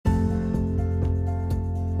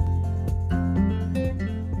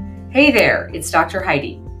Hey there, it's Dr.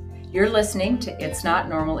 Heidi. You're listening to It's Not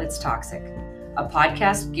Normal, It's Toxic, a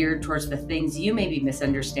podcast geared towards the things you may be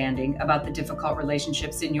misunderstanding about the difficult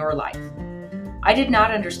relationships in your life. I did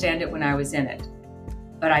not understand it when I was in it,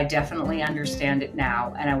 but I definitely understand it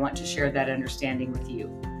now, and I want to share that understanding with you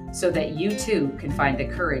so that you too can find the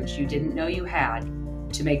courage you didn't know you had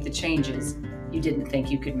to make the changes you didn't think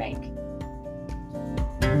you could make.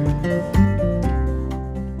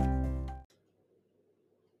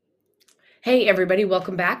 Hey everybody,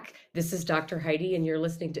 welcome back. This is Dr. Heidi and you're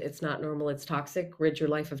listening to It's Not Normal, It's Toxic, Rid Your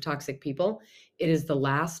Life of Toxic People. It is the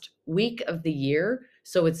last week of the year,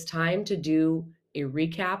 so it's time to do a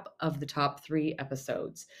recap of the top 3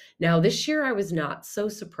 episodes. Now, this year I was not so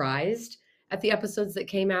surprised at the episodes that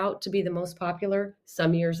came out to be the most popular.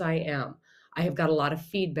 Some years I am. I have got a lot of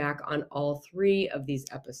feedback on all 3 of these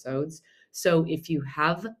episodes. So if you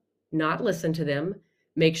have not listened to them,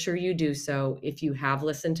 make sure you do so. If you have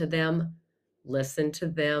listened to them, listen to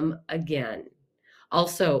them again.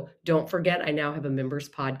 Also, don't forget, I now have a members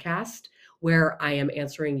podcast where I am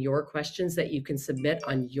answering your questions that you can submit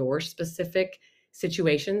on your specific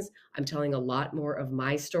situations. I'm telling a lot more of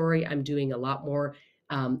my story. I'm doing a lot more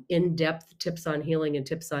in-depth tips on healing and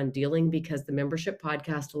tips on dealing because the membership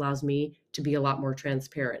podcast allows me to be a lot more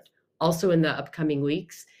transparent. Also, in the upcoming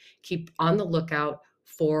weeks, keep on the lookout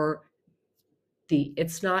for the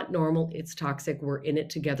It's Not Normal, It's Toxic, We're in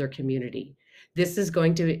It Together community. This is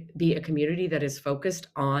going to be a community that is focused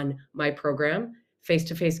on my program,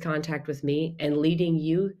 face-to-face contact with me, and leading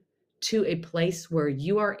you to a place where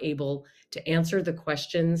you are able to answer the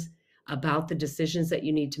questions about the decisions that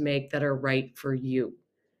you need to make that are right for you.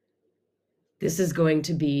 This is going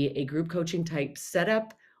to be a group coaching type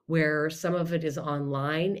setup where some of it is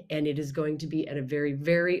online, and it is going to be at a very,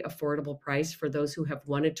 very affordable price for those who have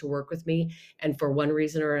wanted to work with me and for one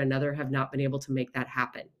reason or another have not been able to make that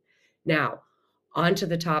happen. Now, on to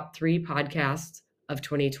the top 3 podcasts of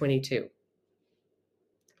 2022.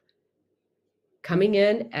 Coming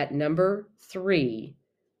in at number 3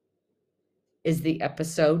 is the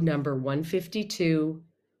episode number 152,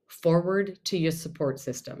 Forward to Your Support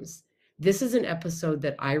Systems. This is an episode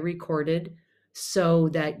that I recorded so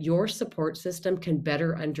that your support system can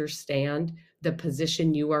better understand the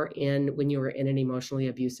position you are in when you are in an emotionally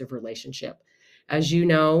abusive relationship. As you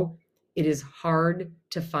know, it is hard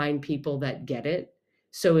to find people that get it.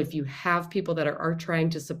 So if you have people that are trying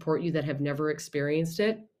to support you that have never experienced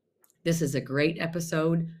it, this is a great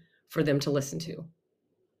episode for them to listen to.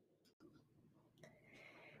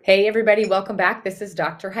 Hey everybody, welcome back. This is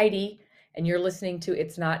Dr. Heidi, and you're listening to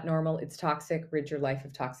It's Not Normal, It's Toxic, Rid Your Life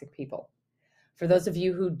of Toxic People. For those of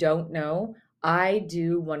you who don't know, I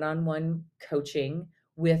do one-on-one coaching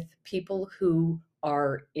with people who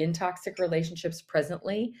are in toxic relationships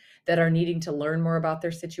presently that are needing to learn more about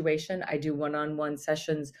their situation. I do one-on-one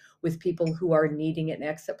sessions with people who are needing an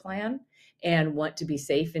exit plan and want to be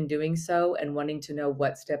safe in doing so and wanting to know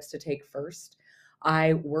what steps to take first.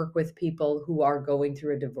 I work with people who are going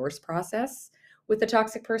through a divorce process with a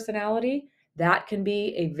toxic personality. That can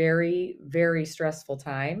be a very, very stressful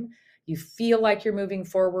time. You feel like you're moving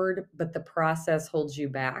forward, but the process holds you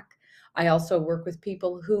back. I also work with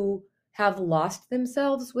people who have lost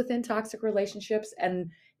themselves within toxic relationships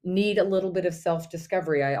and need a little bit of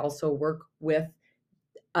self-discovery. I also work with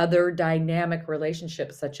other dynamic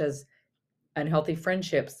relationships, such as unhealthy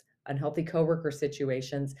friendships, unhealthy coworker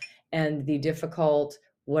situations, and the difficult,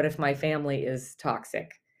 what if my family is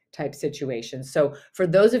toxic type situations. So for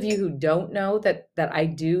those of you who don't know that I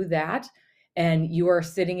do that, and you are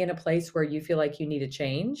sitting in a place where you feel like you need a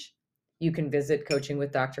change, you can visit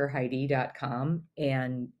coachingwithdrheidi.com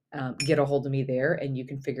and get a hold of me there, and you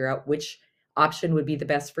can figure out which option would be the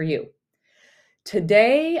best for you.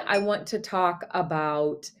 Today, I want to talk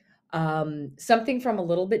about something from a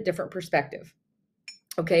little bit different perspective.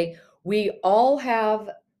 Okay, we all have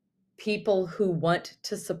people who want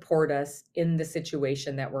to support us in the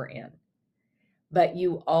situation that we're in. But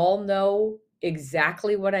you all know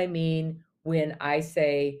exactly what I mean when I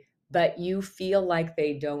say, but you feel like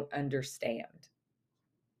they don't understand.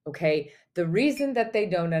 Okay, the reason that they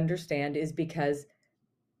don't understand is because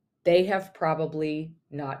they have probably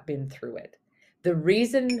not been through it. The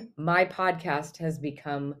reason my podcast has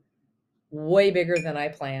become way bigger than I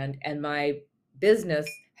planned and my business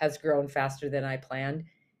has grown faster than I planned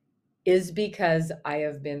is because I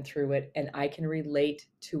have been through it and I can relate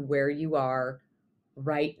to where you are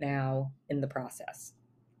right now in the process.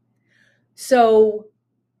 So,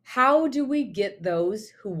 how do we get those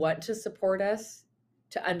who want to support us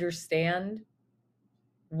to understand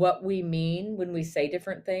what we mean when we say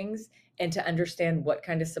different things, and to understand what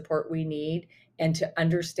kind of support we need, and to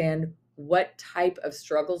understand what type of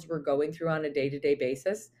struggles we're going through on a day-to-day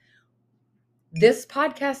basis, this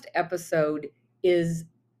podcast episode is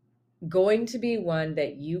going to be one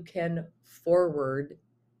that you can forward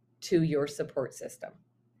to your support system.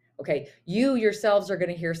 Okay, you yourselves are going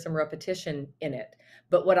to hear some repetition in it.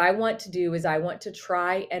 But what I want to do is I want to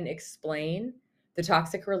try and explain the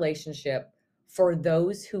toxic relationship for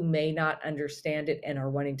those who may not understand it and are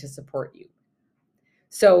wanting to support you.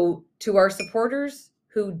 So, to our supporters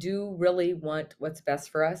who do really want what's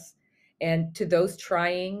best for us, and to those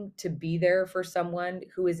trying to be there for someone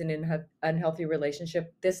who is in an unhealthy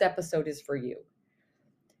relationship, this episode is for you.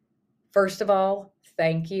 First of all,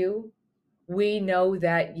 thank you. We know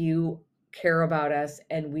that you care about us,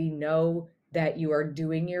 and we know that you are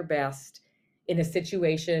doing your best in a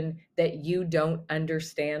situation that you don't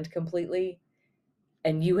understand completely,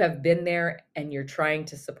 and you have been there and you're trying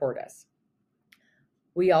to support us.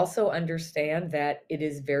 We also understand that it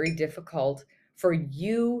is very difficult for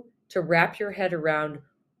you to wrap your head around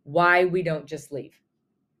why we don't just leave.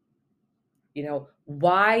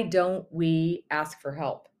 Why don't we ask for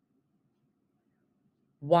help?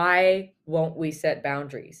 Why won't we set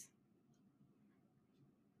boundaries?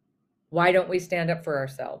 Why don't we stand up for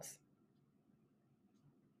ourselves?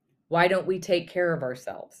 Why don't we take care of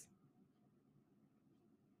ourselves?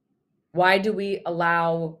 Why do we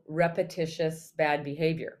allow repetitious bad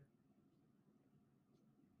behavior?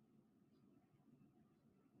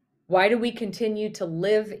 Why do we continue to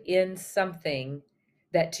live in something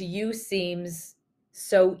that to you seems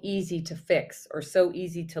so easy to fix, or so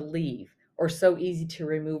easy to leave, or so easy to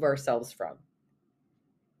remove ourselves from?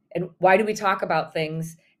 And why do we talk about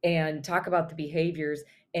things and talk about the behaviors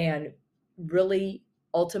and really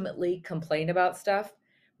ultimately complain about stuff,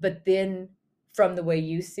 but then from the way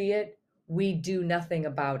you see it, we do nothing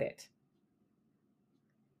about it?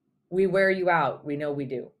 We wear you out. We know we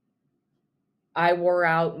do. I wore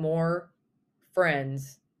out more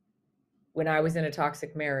friends when I was in a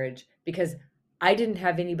toxic marriage because I didn't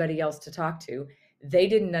have anybody else to talk to. They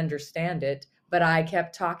didn't understand it, but I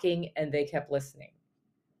kept talking and they kept listening.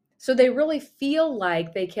 So they really feel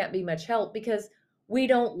like they can't be much help because we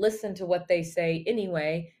don't listen to what they say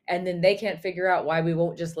anyway, and then they can't figure out why we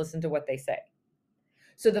won't just listen to what they say.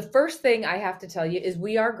 So the first thing I have to tell you is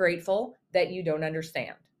we are grateful that you don't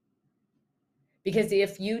understand. Because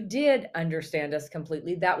if you did understand us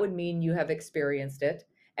completely, that would mean you have experienced it,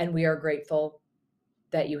 and we are grateful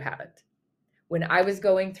that you haven't. When I was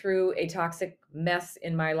going through a toxic mess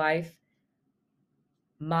in my life,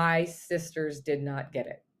 my sisters did not get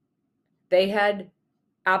it. They had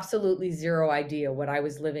absolutely zero idea what I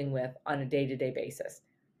was living with on a day-to-day basis.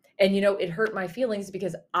 And it hurt my feelings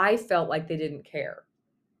because I felt like they didn't care.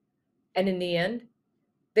 And in the end,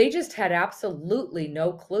 they just had absolutely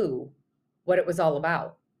no clue what it was all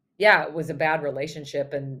about. Yeah, it was a bad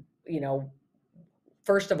relationship. And,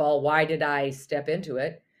 first of all, why did I step into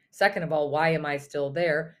it? Second of all, why am I still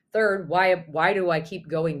there? Third, why do I keep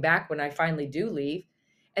going back when I finally do leave?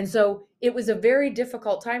 And so it was a very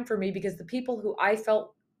difficult time for me because the people who I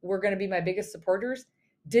felt were going to be my biggest supporters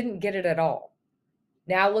didn't get it at all.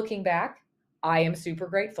 Now looking back, I am super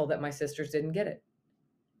grateful that my sisters didn't get it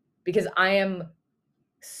because I am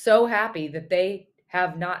so happy that they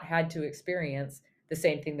have not had to experience the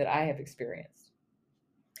same thing that I have experienced.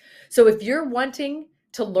 So if you're wanting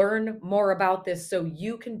to learn more about this so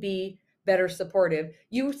you can be better supportive,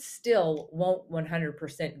 you still won't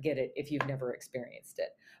 100% get it if you've never experienced it.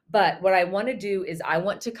 But what I want to do is I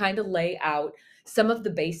want to kind of lay out some of the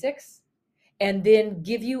basics and then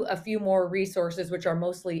give you a few more resources, which are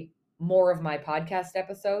mostly more of my podcast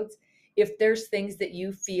episodes. If there's things that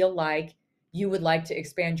you feel like you would like to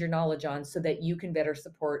expand your knowledge on so that you can better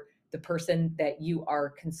support the person that you are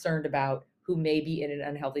concerned about who may be in an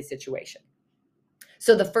unhealthy situation.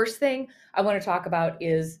 So the first thing I want to talk about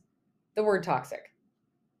is the word toxic.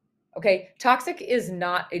 Okay, toxic is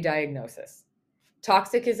not a diagnosis.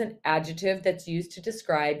 Toxic is an adjective that's used to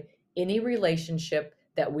describe any relationship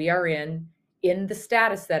that we are in the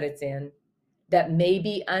status that it's in, that may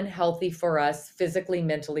be unhealthy for us physically,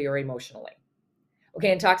 mentally, or emotionally.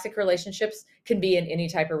 Okay, and toxic relationships can be in any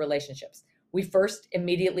type of relationships. We first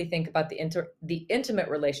immediately think about the intimate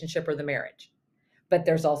relationship or the marriage. But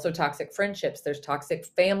there's also toxic friendships, there's toxic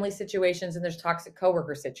family situations, and there's toxic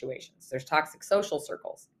coworker situations. There's toxic social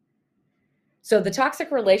circles. So the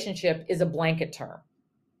toxic relationship is a blanket term.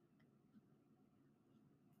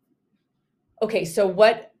 Okay, so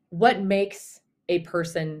what makes a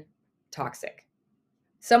person toxic?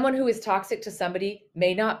 Someone who is toxic to somebody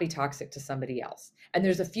may not be toxic to somebody else. And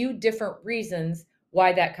there's a few different reasons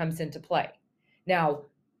why that comes into play. Now,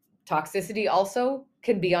 toxicity also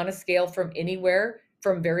can be on a scale from anywhere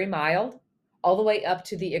from very mild all the way up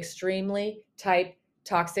to the extremely type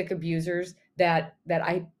toxic abusers that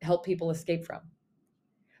I help people escape from.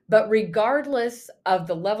 But regardless of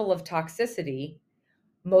the level of toxicity,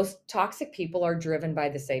 most toxic people are driven by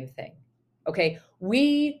the same thing. Okay,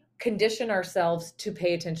 we condition ourselves to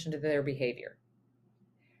pay attention to their behavior.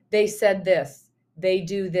 They said this, they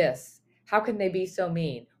do this. How can they be so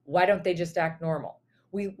mean? Why don't they just act normal?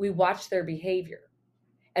 We watch their behavior.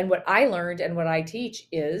 And what I learned and what I teach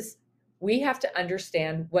is we have to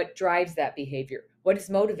understand what drives that behavior, what is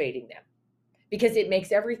motivating them, because it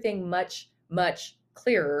makes everything much, much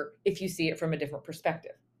clearer if you see it from a different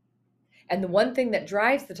perspective. And the one thing that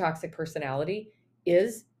drives the toxic personality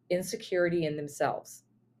is insecurity in themselves.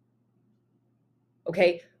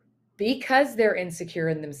 Okay, because they're insecure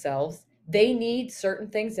in themselves, they need certain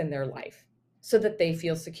things in their life so that they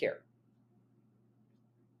feel secure.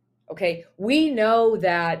 Okay, we know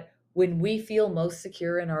that when we feel most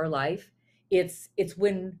secure in our life, it's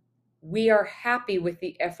when we are happy with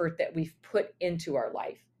the effort that we've put into our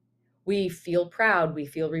life. We feel proud, we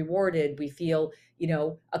feel rewarded, we feel,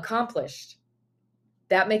 accomplished.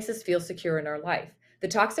 That makes us feel secure in our life. The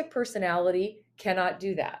toxic personality cannot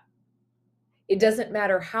do that. It doesn't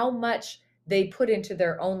matter how much they put into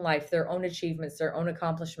their own life, their own achievements, their own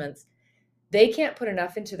accomplishments. They can't put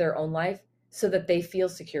enough into their own life so that they feel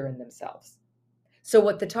secure in themselves. So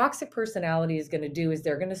what the toxic personality is going to do is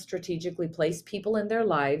they're going to strategically place people in their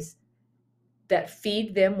lives that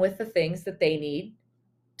feed them with the things that they need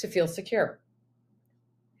to feel secure.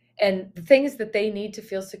 And the things that they need to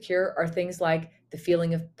feel secure are things like the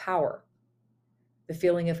feeling of power, the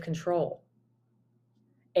feeling of control,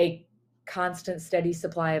 a constant, steady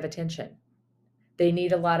supply of attention. They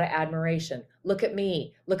need a lot of admiration. Look at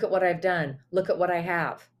me. Look at what I've done. Look at what I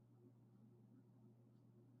have.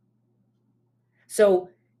 So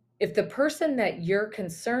if the person that you're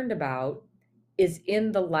concerned about is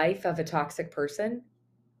in the life of a toxic person,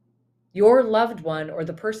 your loved one or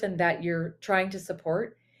the person that you're trying to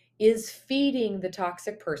support is feeding the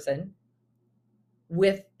toxic person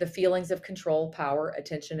with the feelings of control, power,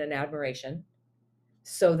 attention, and admiration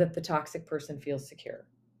so that the toxic person feels secure.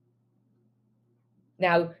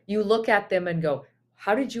 Now, you look at them and go,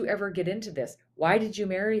 how did you ever get into this? Why did you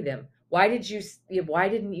marry them? Why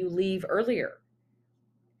didn't you leave earlier?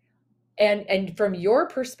 And from your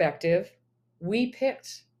perspective, we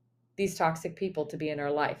picked these toxic people to be in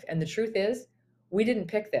our life. And the truth is, we didn't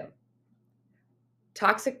pick them.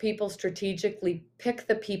 Toxic people strategically pick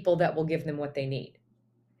the people that will give them what they need.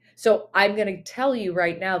 So I'm going to tell you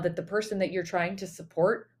right now that the person that you're trying to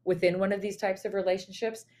support within one of these types of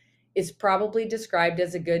relationships is probably described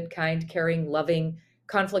as a good, kind, caring, loving,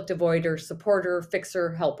 conflict avoider, supporter,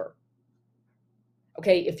 fixer, helper.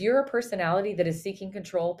 Okay, if you're a personality that is seeking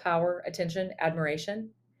control, power, attention, admiration,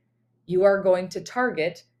 you are going to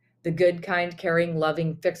target the good, kind, caring,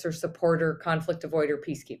 loving, fixer, supporter, conflict avoider,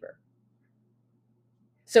 peacekeeper.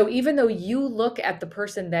 So even though you look at the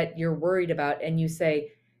person that you're worried about and you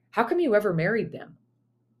say, how come you ever married them?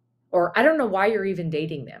 Or I don't know why you're even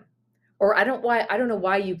dating them. Or I don't know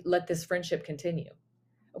why you let this friendship continue.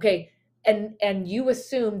 Okay, and you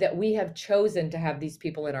assume that we have chosen to have these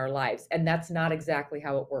people in our lives, and that's not exactly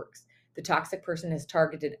how it works. The toxic person has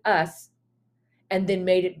targeted us and then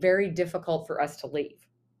made it very difficult for us to leave.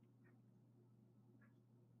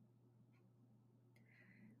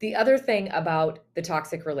 The other thing about the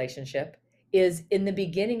toxic relationship is in the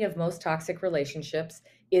beginning of most toxic relationships,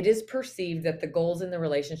 it is perceived that the goals in the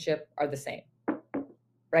relationship are the same,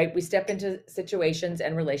 right? We step into situations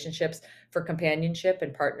and relationships for companionship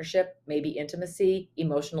and partnership, maybe intimacy,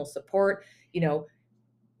 emotional support,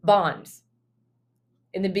 bonds.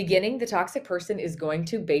 In the beginning, the toxic person is going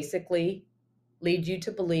to basically lead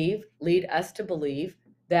us to believe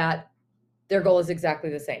that their goal is exactly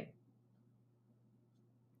the same.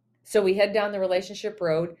 So we head down the relationship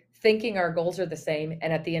road thinking our goals are the same.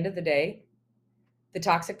 And at the end of the day, the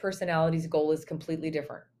toxic personality's goal is completely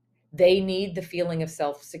different. They need the feeling of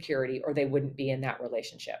self-security or they wouldn't be in that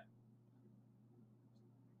relationship.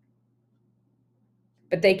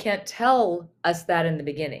 But they can't tell us that in the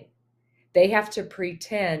beginning. They have to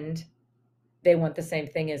pretend they want the same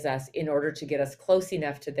thing as us in order to get us close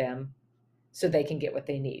enough to them so they can get what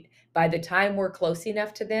they need. By the time we're close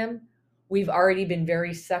enough to them, we've already been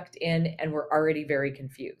very sucked in and we're already very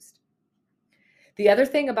confused. The other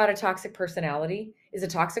thing about a toxic personality is a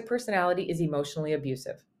toxic personality is emotionally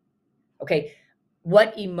abusive. Okay,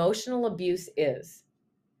 what emotional abuse is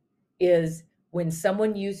is when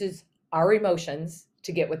someone uses our emotions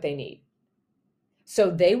to get what they need. So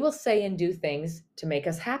they will say and do things to make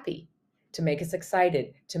us happy, to make us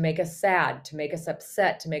excited, to make us sad, to make us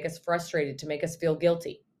upset, to make us frustrated, to make us feel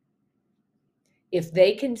guilty. If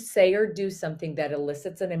they can say or do something that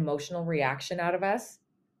elicits an emotional reaction out of us,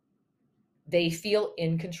 they feel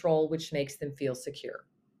in control, which makes them feel secure.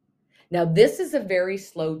 Now, this is a very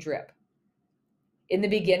slow drip. In the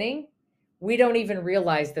beginning, we don't even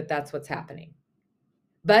realize that that's what's happening.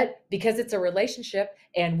 But because it's a relationship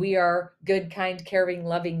and we are good, kind, caring,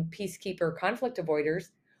 loving, peacekeeper, conflict avoiders,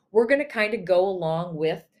 we're going to kind of go along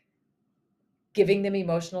with giving them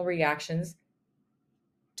emotional reactions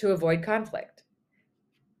to avoid conflict,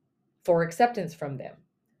 for acceptance from them,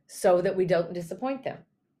 so that we don't disappoint them.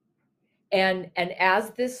 And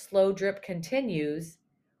as this slow drip continues,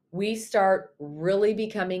 we start really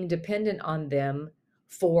becoming dependent on them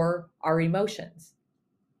for our emotions.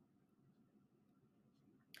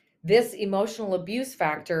 This emotional abuse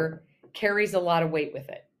factor carries a lot of weight with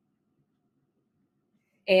it.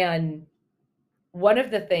 And one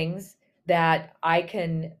of the things that I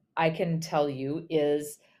can tell you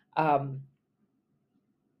is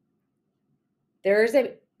there's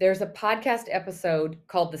a podcast episode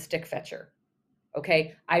called The Stick Fetcher.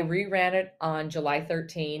 Okay, I reran it on July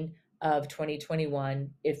 13 of 2021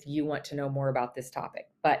 if you want to know more about this topic.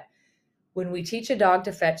 But when we teach a dog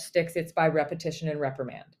to fetch sticks, it's by repetition and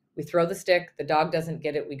reprimand. We throw the stick, the dog doesn't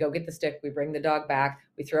get it, we go get the stick, we bring the dog back,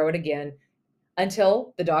 we throw it again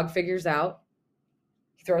until the dog figures out.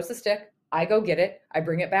 He throws the stick, I go get it, I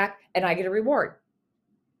bring it back, and I get a reward.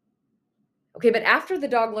 Okay, but after the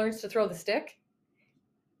dog learns to throw the stick,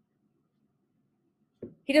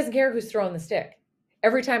 he doesn't care who's throwing the stick.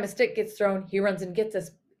 Every time a stick gets thrown, he runs and gets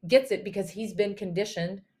it because he's been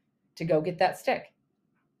conditioned to go get that stick.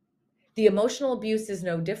 The emotional abuse is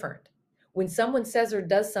no different. When someone says or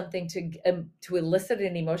does something to elicit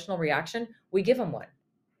an emotional reaction, we give them one.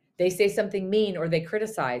 They say something mean or they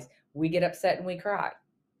criticize, we get upset and we cry.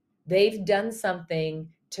 They've done something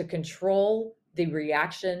to control the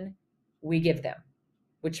reaction we give them,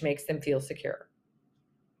 which makes them feel secure.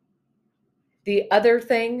 The other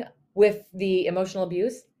thing with the emotional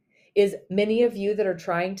abuse is many of you that are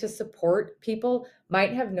trying to support people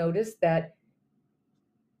might have noticed that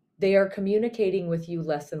they are communicating with you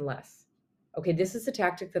less and less. Okay, this is a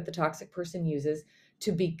tactic that the toxic person uses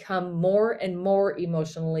to become more and more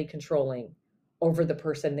emotionally controlling over the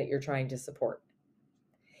person that you're trying to support.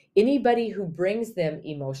 Anybody who brings them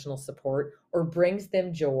emotional support or brings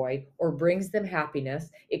them joy or brings them happiness,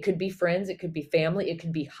 it could be friends, it could be family, it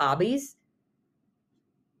could be hobbies.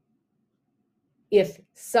 If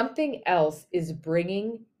something else is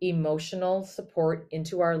bringing emotional support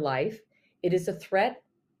into our life, it is a threat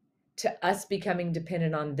to us becoming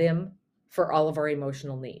dependent on them for all of our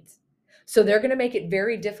emotional needs. So they're going to make it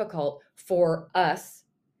very difficult for us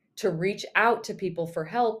to reach out to people for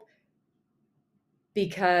help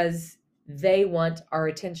because they want our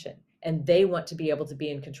attention and they want to be able to be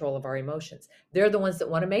in control of our emotions. They're the ones that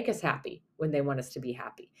want to make us happy when they want us to be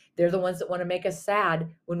happy. They're the ones that want to make us sad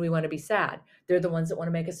when we want to be sad. They're the ones that want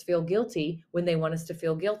to make us feel guilty when they want us to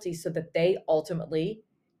feel guilty so that they ultimately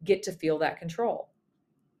get to feel that control.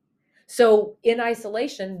 So in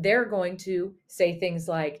isolation, they're going to say things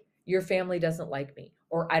like, your family doesn't like me,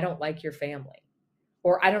 or I don't like your family,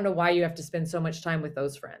 or I don't know why you have to spend so much time with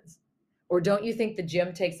those friends. Or don't you think the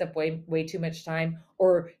gym takes up way too much time?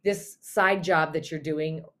 Or this side job that you're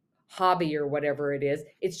doing, hobby or whatever it is,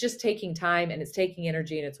 it's just taking time and it's taking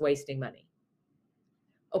energy and it's wasting money.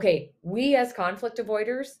 Okay, we as conflict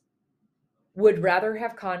avoiders would rather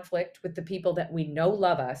have conflict with the people that we know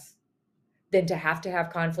love us than to have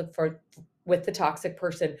conflict with the toxic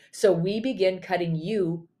person. So we begin cutting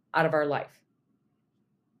you out of our life.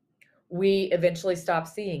 We eventually stop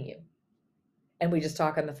seeing you and we just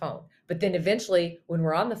talk on the phone. But then eventually, when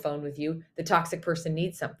we're on the phone with you, the toxic person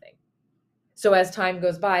needs something. So as time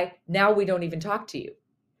goes by, now we don't even talk to you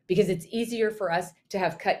because it's easier for us to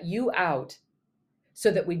have cut you out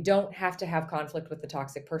so that we don't have to have conflict with the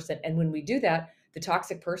toxic person. And when we do that, the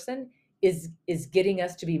toxic person is getting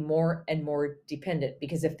us to be more and more dependent,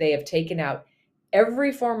 because if they have taken out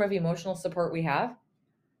every form of emotional support we have,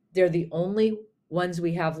 they're the only ones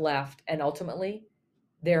we have left. And ultimately,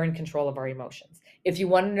 they're in control of our emotions. If you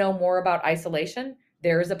want to know more about isolation,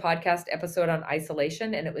 there is a podcast episode on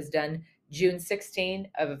isolation, and it was done June 16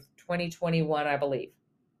 of 2021, I believe.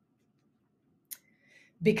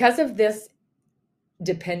 Because of this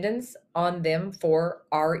dependence on them for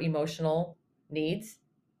our emotional needs,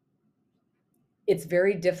 it's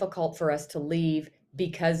very difficult for us to leave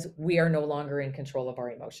because we are no longer in control of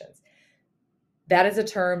our emotions. That is a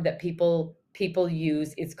term that people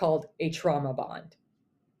use. It's called a trauma bond.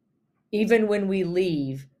 Even when we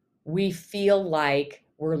leave, we feel like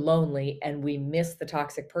we're lonely and we miss the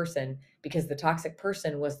toxic person because the toxic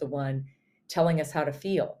person was the one telling us how to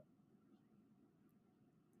feel,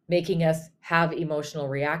 making us have emotional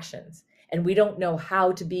reactions. And we don't know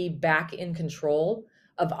how to be back in control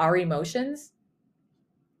of our emotions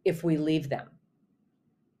if we leave them.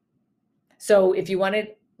 So if you want to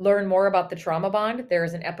learn more about the trauma bond, there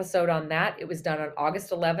is an episode on that. It was done on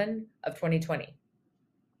August 11 of 2020.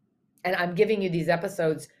 And I'm giving you these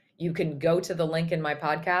episodes. You can go to the link in my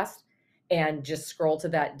podcast and just scroll to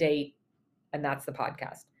that date, and that's the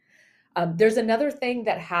podcast. There's another thing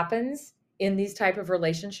that happens in these type of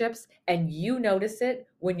relationships, and you notice it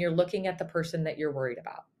when you're looking at the person that you're worried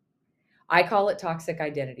about. I call it toxic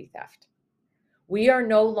identity theft. We are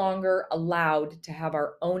no longer allowed to have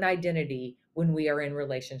our own identity when we are in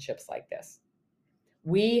relationships like this.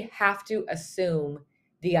 We have to assume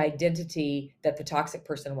the identity that the toxic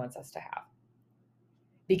person wants us to have.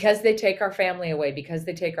 Because they take our family away, because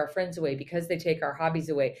they take our friends away, because they take our hobbies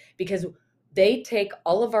away, because they take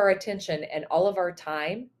all of our attention and all of our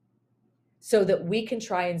time so that we can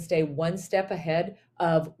try and stay one step ahead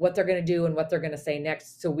of what they're going to do and what they're going to say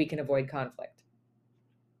next so we can avoid conflict.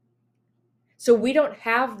 So we don't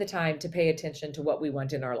have the time to pay attention to what we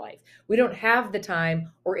want in our life. We don't have the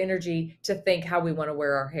time or energy to think how we want to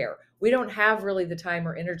wear our hair. We don't have really the time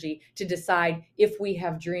or energy to decide if we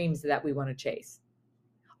have dreams that we want to chase.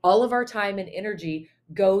 All of our time and energy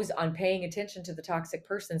goes on paying attention to the toxic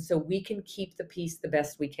person so we can keep the peace the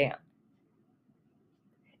best we can.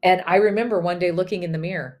 And I remember one day looking in the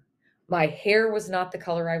mirror. My hair was not the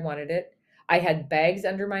color I wanted it. I had bags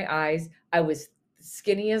under my eyes. I was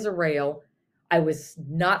skinny as a rail. I was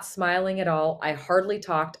not smiling at all. I hardly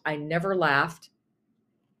talked. I never laughed.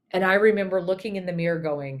 And I remember looking in the mirror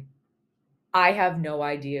going, I have no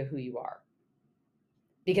idea who you are.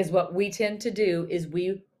 Because what we tend to do is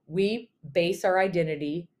we base our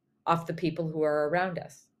identity off the people who are around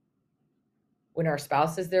us. When our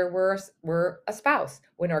spouse is there, we're a spouse.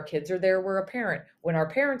 When our kids are there, we're a parent. When our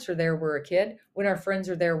parents are there, we're a kid. When our friends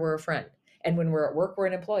are there, we're a friend. And when we're at work, we're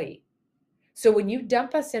an employee. So when you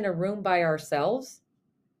dump us in a room by ourselves,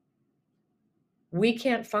 we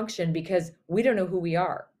can't function because we don't know who we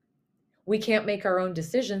are. We can't make our own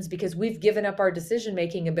decisions because we've given up our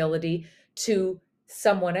decision-making ability to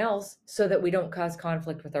someone else so that we don't cause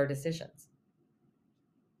conflict with our decisions.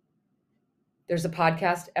 There's a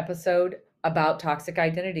podcast episode about toxic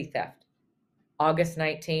identity theft, August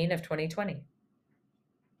 19 of 2020.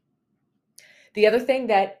 The other thing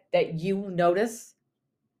that you notice,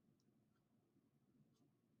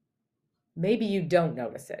 maybe you don't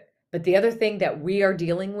notice it, but the other thing that we are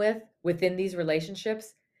dealing with within these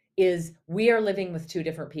relationships is we are living with two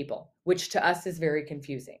different people, which to us is very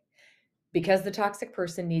confusing. Because the toxic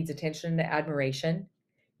person needs attention and admiration,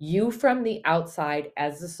 you from the outside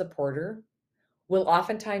as a supporter will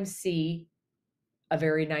oftentimes see a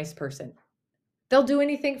very nice person. They'll do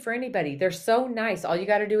anything for anybody. They're so nice. All you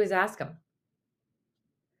got to do is ask them.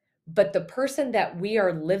 But the person that we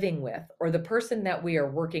are living with, or the person that we are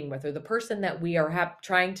working with, or the person that we are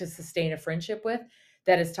trying to sustain a friendship with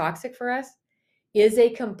that is toxic for us is a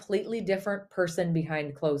completely different person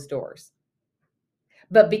behind closed doors.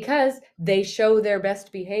 But because they show their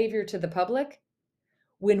best behavior to the public,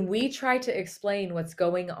 when we try to explain what's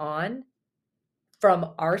going on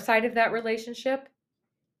from our side of that relationship,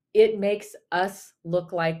 it makes us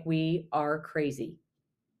look like we are crazy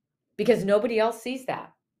because nobody else sees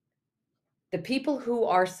that. The people who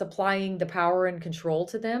are supplying the power and control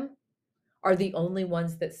to them are the only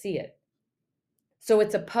ones that see it. So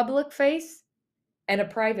it's a public face and a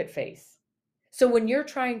private face. So when you're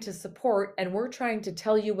trying to support and we're trying to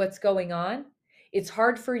tell you what's going on, it's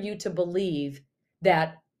hard for you to believe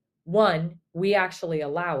that, one, we actually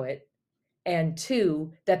allow it, and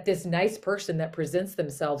two, that this nice person that presents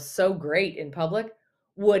themselves so great in public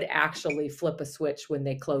would actually flip a switch when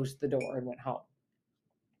they closed the door and went home.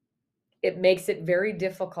 It makes it very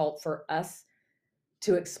difficult for us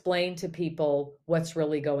to explain to people what's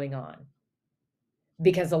really going on.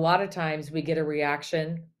 Because a lot of times we get a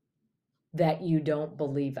reaction that you don't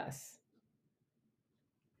believe us.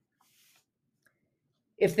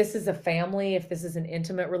 If this is a family, if this is an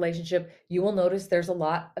intimate relationship, you will notice there's a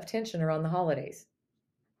lot of tension around the holidays.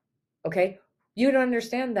 Okay? You don't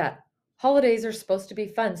understand that. Holidays are supposed to be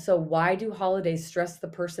fun. So why do holidays stress the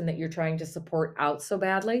person that you're trying to support out so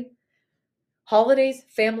badly? Holidays,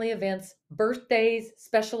 family events, birthdays,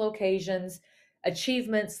 special occasions,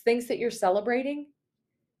 achievements, things that you're celebrating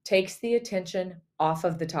takes the attention off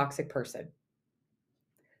of the toxic person.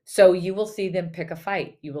 So you will see them pick a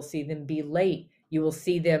fight. You will see them be late. You will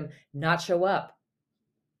see them not show up.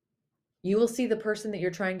 You will see the person that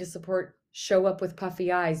you're trying to support show up with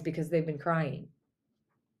puffy eyes because they've been crying.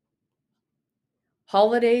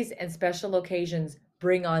 Holidays and special occasions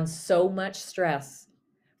bring on so much stress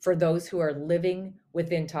for those who are living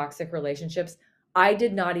within toxic relationships. I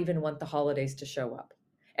did not even want the holidays to show up.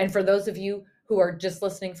 And for those of you who are just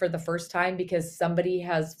listening for the first time because somebody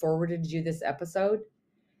has forwarded you this episode,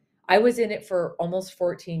 I was in it for almost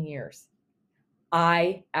 14 years.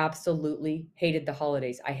 I absolutely hated the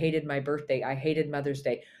holidays. I hated my birthday. I hated Mother's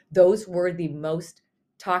Day. Those were the most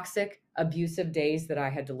toxic, abusive days that I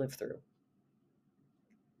had to live through.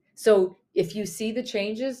 So if you see the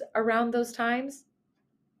changes around those times,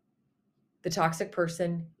 the toxic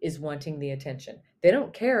person is wanting the attention. They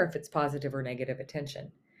don't care if it's positive or negative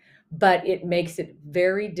attention, but it makes it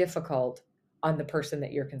very difficult on the person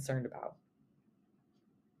that you're concerned about.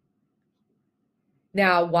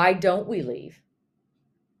 Now, why don't we leave?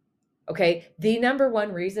 Okay, the number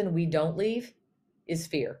one reason we don't leave is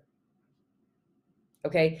fear.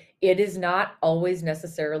 Okay, it is not always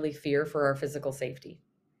necessarily fear for our physical safety.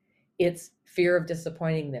 It's fear of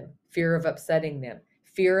disappointing them, fear of upsetting them,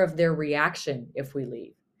 fear of their reaction if we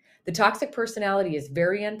leave. The toxic personality is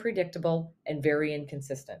very unpredictable and very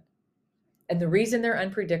inconsistent. And the reason they're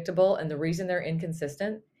unpredictable and the reason they're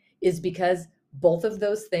inconsistent is because both of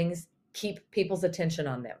those things keep people's attention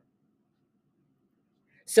on them.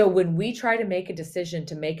 So when we try to make a decision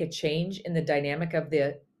to make a change in the dynamic of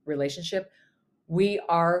the relationship, we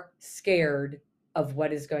are scared of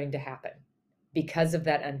what is going to happen because of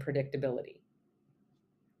that unpredictability.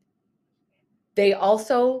 They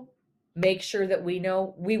also make sure that we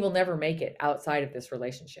know we will never make it outside of this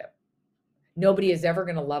relationship. Nobody is ever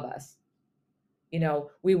going to love us. You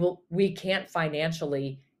know, we can't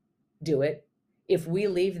financially do it. If we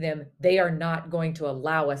leave them, they are not going to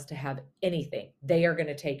allow us to have anything. They are going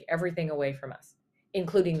to take everything away from us,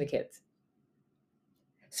 including the kids.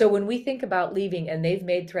 So when we think about leaving and they've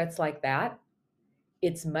made threats like that,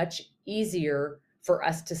 it's much easier for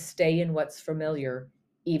us to stay in what's familiar,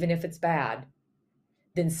 even if it's bad,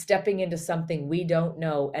 than stepping into something we don't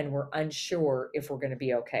know and we're unsure if we're going to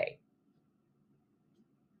be okay.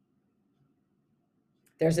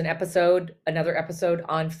 There's another episode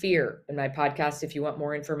on fear in my podcast if you want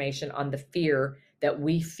more information on the fear that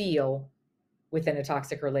we feel within a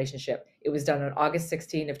toxic relationship. It was done on August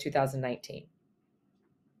 16 of 2019.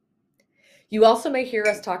 You also may hear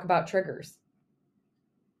us talk about triggers.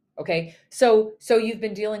 Okay, so you've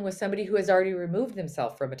been dealing with somebody who has already removed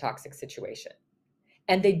themselves from a toxic situation,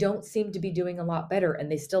 and they don't seem to be doing a lot better,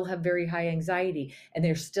 and they still have very high anxiety, and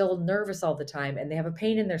they're still nervous all the time, and they have a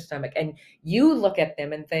pain in their stomach, and you look at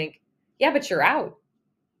them and think, yeah, but you're out.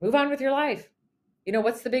 Move on with your life. You know,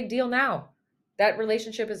 what's the big deal now? That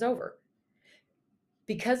relationship is over.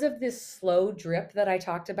 Because of this slow drip that I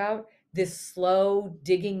talked about, this slow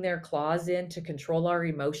digging their claws in to control our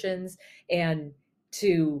emotions and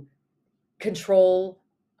to control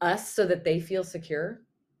us so that they feel secure.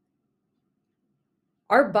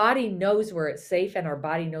 Our body knows where it's safe and our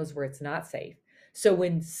body knows where it's not safe. So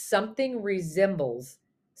when something resembles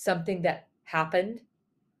something that happened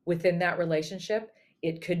within that relationship,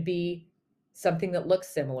 it could be something that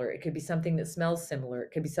looks similar. It could be something that smells similar.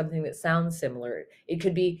 It could be something that sounds similar. It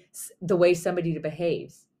could be the way somebody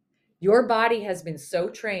behaves. Your body has been so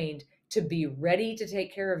trained to be ready to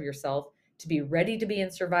take care of yourself, to be ready to be in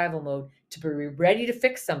survival mode, to be ready to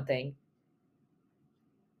fix something,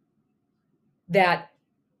 that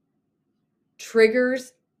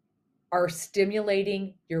triggers are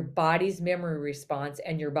stimulating your body's memory response,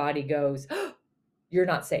 and your body goes, oh, you're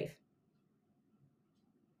not safe.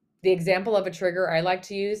 The example of a trigger I like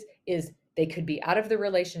to use is they could be out of the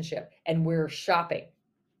relationship and we're shopping.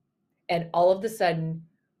 And all of a sudden,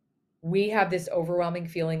 we have this overwhelming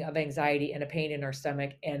feeling of anxiety and a pain in our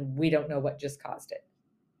stomach, and we don't know what just caused it.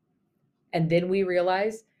 And then we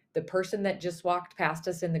realize the person that just walked past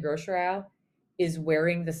us in the grocery aisle is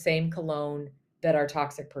wearing the same cologne that our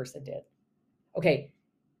toxic person did. Okay,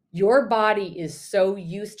 your body is so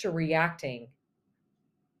used to reacting,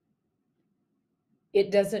 it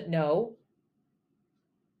doesn't know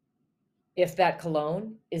if that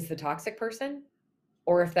cologne is the toxic person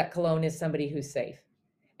or if that cologne is somebody who's safe.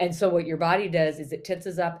 And so what your body does is it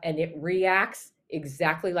tenses up and it reacts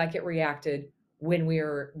exactly like it reacted when we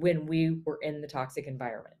were in the toxic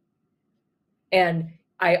environment. And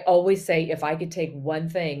I always say, if I could take one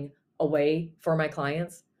thing away for my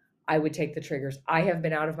clients, I would take the triggers. I have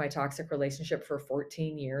been out of my toxic relationship for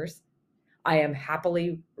 14 years. I am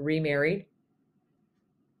happily remarried,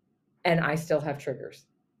 and I still have triggers.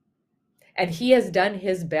 And he has done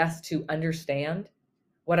his best to understand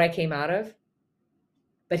what I came out of,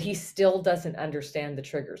 but he still doesn't understand the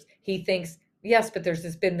triggers. He thinks, yes, but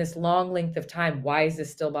there's been this long length of time. Why is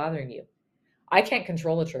this still bothering you? I can't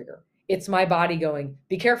control a trigger. It's my body going,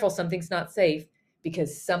 be careful, something's not safe,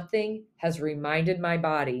 because something has reminded my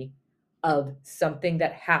body of something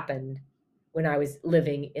that happened when I was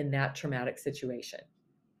living in that traumatic situation.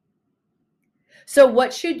 So,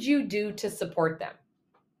 what should you do to support them?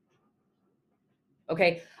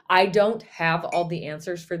 Okay, I don't have all the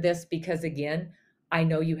answers for this because, again, I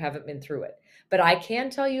know you haven't been through it, but I can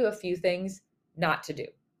tell you a few things not to do.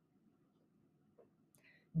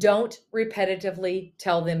 Don't repetitively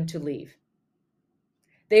tell them to leave.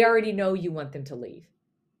 They already know you want them to leave.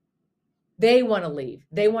 They want to leave.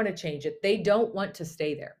 They want to change it. They don't want to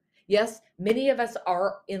stay there. Yes, many of us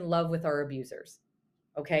are in love with our abusers.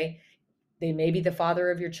 Okay, they may be the father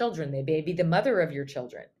of your children. They may be the mother of your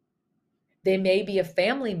children. They may be a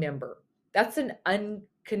family member. That's an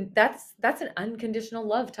unconditional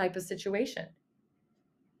love type of situation.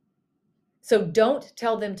 So don't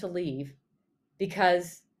tell them to leave,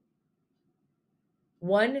 because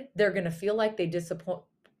one, they're going to feel like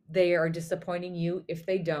they are disappointing you if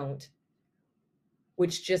they don't,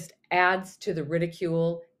 which just adds to the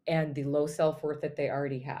ridicule and the low self-worth that they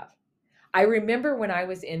already have. I remember when I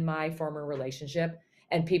was in my former relationship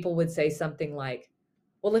and people would say something like,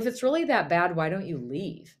 well, if it's really that bad, why don't you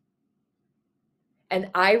leave? And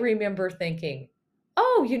I remember thinking,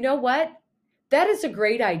 oh, you know what? That is a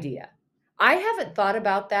great idea. I haven't thought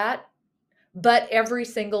about that, but every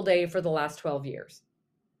single day for the last 12 years.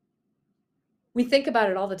 We think about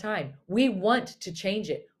it all the time. We want to change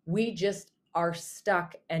it. We just are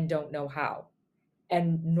stuck and don't know how.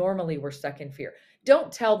 And normally we're stuck in fear.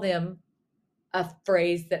 Don't tell them a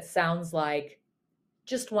phrase that sounds like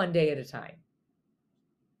just one day at a time.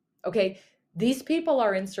 Okay, these people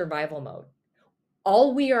are in survival mode.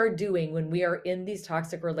 All we are doing when we are in these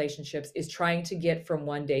toxic relationships is trying to get from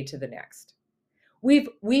one day to the next.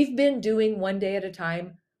 We've been doing one day at a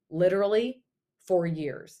time literally for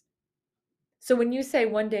years. So when you say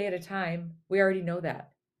one day at a time, we already know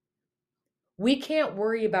that. We can't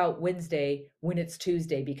worry about Wednesday when it's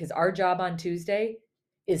Tuesday, because our job on Tuesday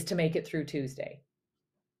is to make it through Tuesday.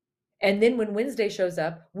 And then when Wednesday shows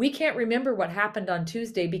up, we can't remember what happened on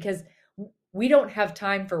Tuesday because we don't have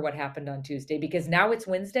time for what happened on Tuesday, because now it's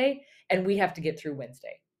Wednesday and we have to get through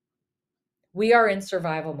Wednesday. We are in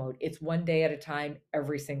survival mode. It's one day at a time,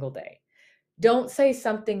 every single day. Don't say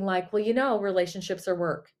something like, well, you know, relationships are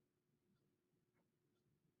work.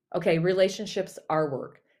 Okay, relationships are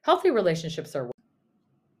work. Healthy relationships are work.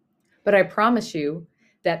 But I promise you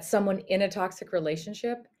that someone in a toxic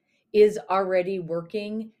relationship is already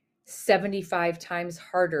working 75 times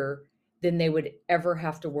harder than they would ever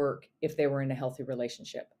have to work if they were in a healthy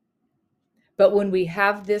relationship. But when we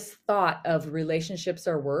have this thought of relationships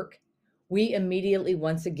are work, we immediately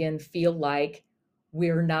once again feel like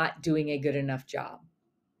we're not doing a good enough job.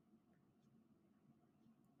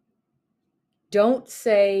 Don't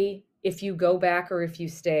say, if you go back or if you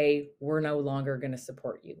stay, we're no longer going to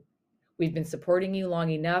support you. We've been supporting you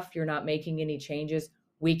long enough. You're not making any changes.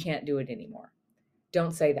 We can't do it anymore.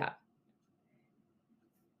 Don't say that.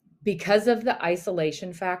 Because of the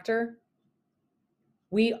isolation factor,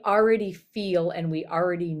 we already feel and we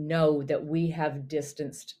already know that we have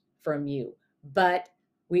distanced from you. But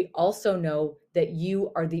we also know that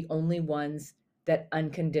you are the only ones that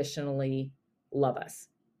unconditionally love us.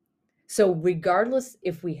 So regardless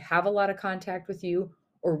if we have a lot of contact with you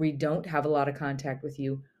or we don't have a lot of contact with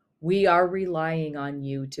you, we are relying on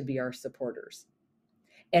you to be our supporters.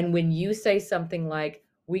 And when you say something like,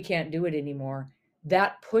 we can't do it anymore,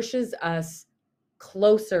 that pushes us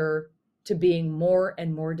closer to being more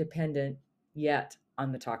and more dependent yet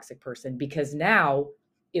on the toxic person. Because now,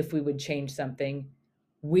 if we would change something,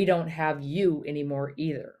 we don't have you anymore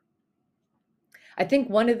either. I think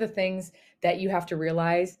one of the things that you have to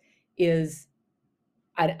realize is,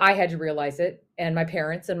 I had to realize it, and my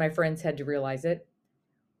parents and my friends had to realize it.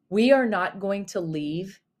 We are not going to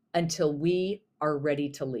leave until we are ready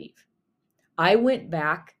to leave. I went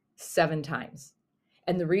back 7 times.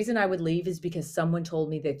 And the reason I would leave is because someone told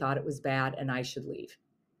me they thought it was bad and I should leave.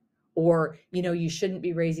 Or, you know, you shouldn't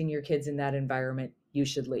be raising your kids in that environment. You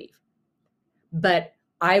should leave. But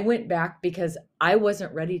I went back because I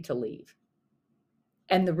wasn't ready to leave.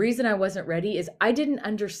 And the reason I wasn't ready is I didn't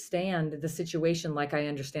understand the situation like I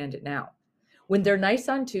understand it now. When they're nice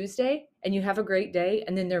on Tuesday and you have a great day,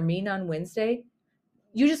 and then they're mean on Wednesday,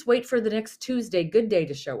 you just wait for the next Tuesday, good day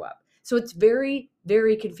to show up. So it's very,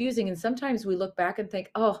 very confusing. And sometimes we look back and think,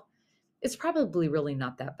 oh, it's probably really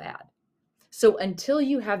not that bad. So until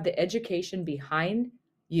you have the education behind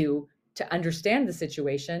you to understand the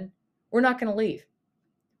situation, we're not going to leave.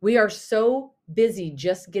 We are so busy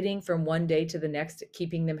just getting from one day to the next,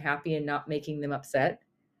 keeping them happy and not making them upset,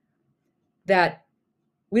 that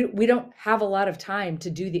we don't have a lot of time to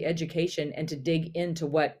do the education and to dig into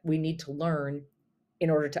what we need to learn in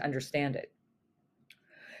order to understand it.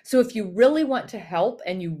 So if you really want to help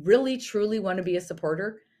and you really truly want to be a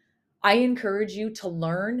supporter, I encourage you to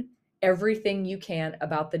learn everything you can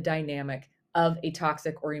about the dynamic of a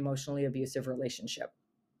toxic or emotionally abusive relationship.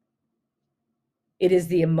 It is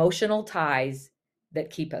the emotional ties that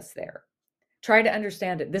keep us there. Try to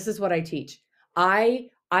understand it. This is what I teach. I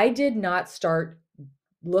did not start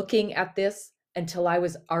looking at this until I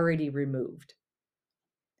was already removed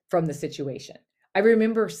from the situation. I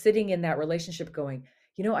remember sitting in that relationship going,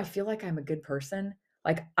 I feel like I'm a good person.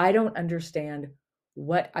 Like, I don't understand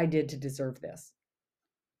what I did to deserve this.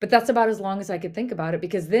 But that's about as long as I could think about it,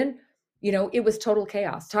 because then, it was total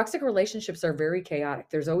chaos. Toxic relationships are very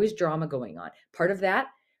chaotic. There's always drama going on. Part of that,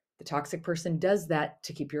 the toxic person does that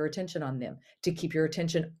to keep your attention on them, to keep your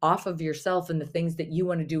attention off of yourself and the things that you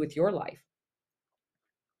want to do with your life.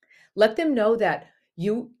 Let them know that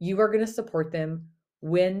you are going to support them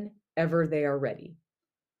whenever they are ready.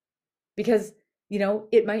 Because,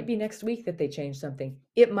 it might be next week that they change something.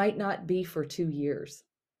 It might not be for 2 years,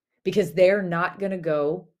 because they're not going to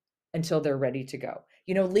go until they're ready to go.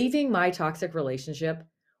 Leaving my toxic relationship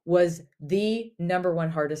was the number one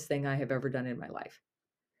hardest thing I have ever done in my life.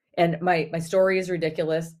 And my story is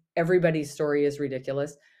ridiculous. Everybody's story is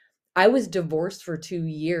ridiculous. I was divorced for 2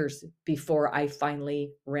 years before I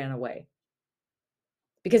finally ran away,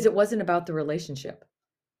 because it wasn't about the relationship.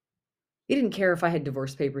 He didn't care if I had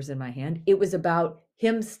divorce papers in my hand. It was about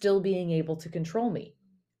him still being able to control me.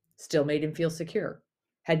 Still made him feel secure.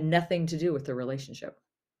 Had nothing to do with the relationship.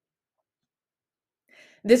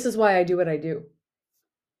 This is why I do what I do.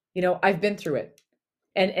 I've been through it.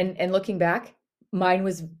 And looking back, mine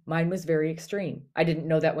was very extreme. I didn't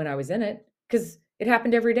know that when I was in it, because it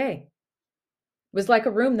happened every day. It was like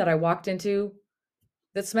a room that I walked into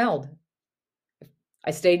that smelled.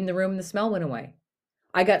 I stayed in the room and the smell went away.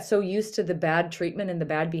 I got so used to the bad treatment and the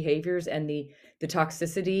bad behaviors and the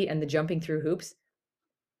toxicity and the jumping through hoops.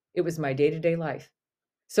 It was my day-to-day life.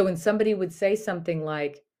 So when somebody would say something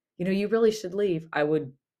like, you really should leave, I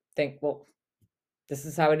would think, well, this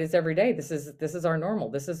is how it is every day. This is our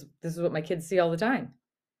normal. This is what my kids see all the time.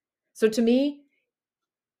 So to me,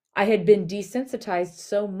 I had been desensitized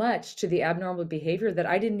so much to the abnormal behavior that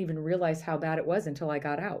I didn't even realize how bad it was until I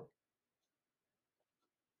got out.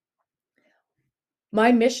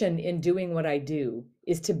 My mission in doing what I do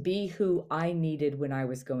is to be who I needed when I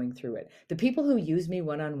was going through it. The people who use me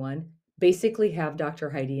one-on-one basically have Dr.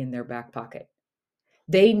 Heidi in their back pocket.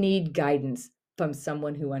 They need guidance from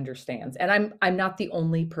someone who understands. And I'm not the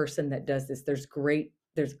only person that does this.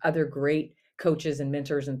 There's other great coaches and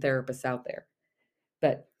mentors and therapists out there.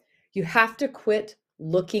 But you have to quit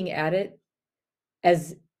looking at it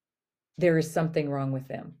as there is something wrong with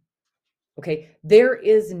them. Okay, there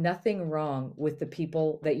is nothing wrong with the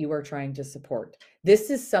people that you are trying to support. This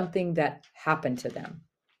is something that happened to them.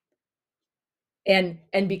 And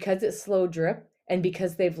because it's slow drip, and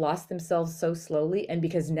because they've lost themselves so slowly, and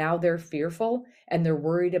because now they're fearful and they're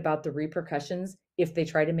worried about the repercussions if they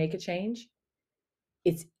try to make a change,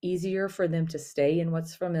 it's easier for them to stay in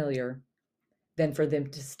what's familiar than for them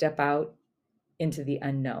to step out into the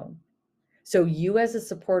unknown. So you as a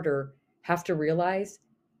supporter have to realize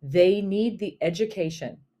they need the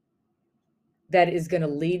education that is going to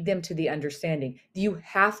lead them to the understanding. You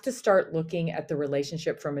have to start looking at the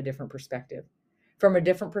relationship from a different perspective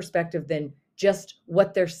than just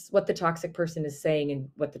what the toxic person is saying and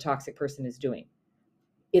what the toxic person is doing.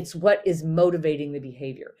 It's what is motivating the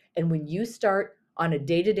behavior. And when you start on a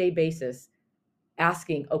day-to-day basis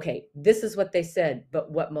asking, okay, this is what they said,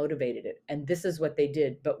 but what motivated it? And this is what they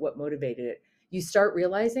did, but what motivated it? You start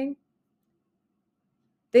realizing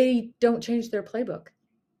they don't change their playbook.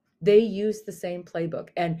 They use the same playbook.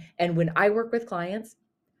 And when I work with clients,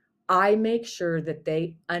 I make sure that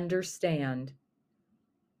they understand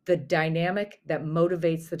the dynamic that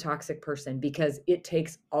motivates the toxic person, because it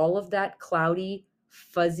takes all of that cloudy,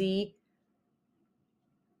 fuzzy,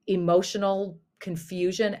 emotional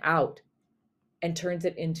confusion out and turns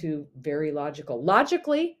it into very logical.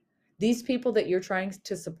 Logically, these people that you're trying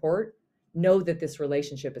to support know that this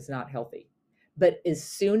relationship is not healthy. But as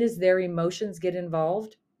soon as their emotions get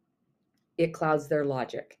involved, it clouds their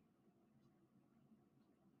logic.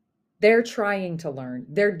 They're trying to learn.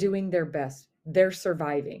 They're doing their best. They're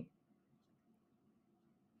surviving.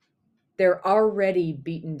 They're already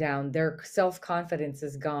beaten down. Their self-confidence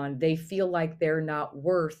is gone. They feel like they're not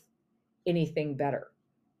worth anything better.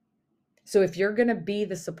 So if you're going to be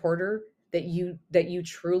the supporter that you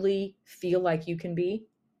truly feel like you can be,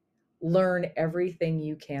 learn everything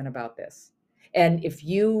you can about this. And if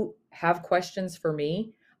you have questions for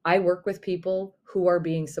me, I work with people who are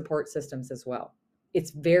being support systems as well.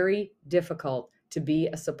 It's very difficult to be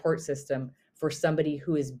a support system for somebody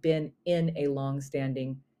who has been in a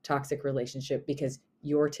long-standing toxic relationship, because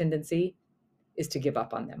your tendency is to give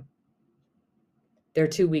up on them. They're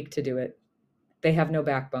too weak to do it. They have no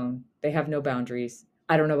backbone. They have no boundaries.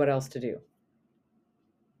 I don't know what else to do.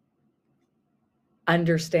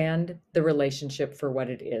 Understand the relationship for what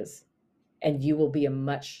it is, and you will be a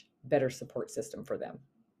much better support system for them.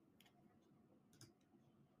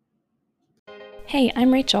 Hey,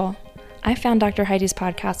 I'm Rachel. I found Dr. Heidi's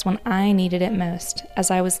podcast when I needed it most,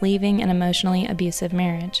 as I was leaving an emotionally abusive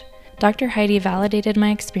marriage. Dr. Heidi validated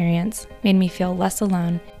my experience, made me feel less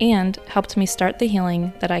alone, and helped me start the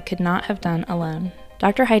healing that I could not have done alone.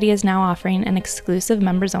 Dr. Heidi is now offering an exclusive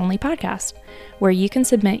members-only podcast where you can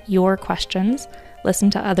submit your questions,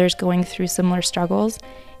 listen to others going through similar struggles,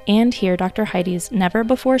 and hear Dr. Heidi's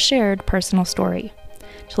never-before-shared personal story.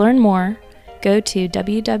 To learn more, go to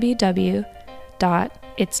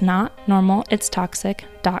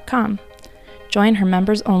www.itsnotnormalitstoxic.com. Join her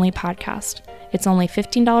members-only podcast. It's only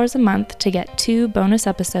 $15 a month to get 2 bonus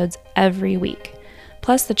episodes every week,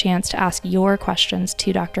 plus the chance to ask your questions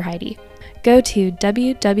to Dr. Heidi. Go to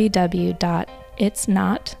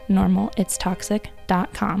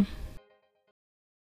www.itsnotnormalitstoxic.com.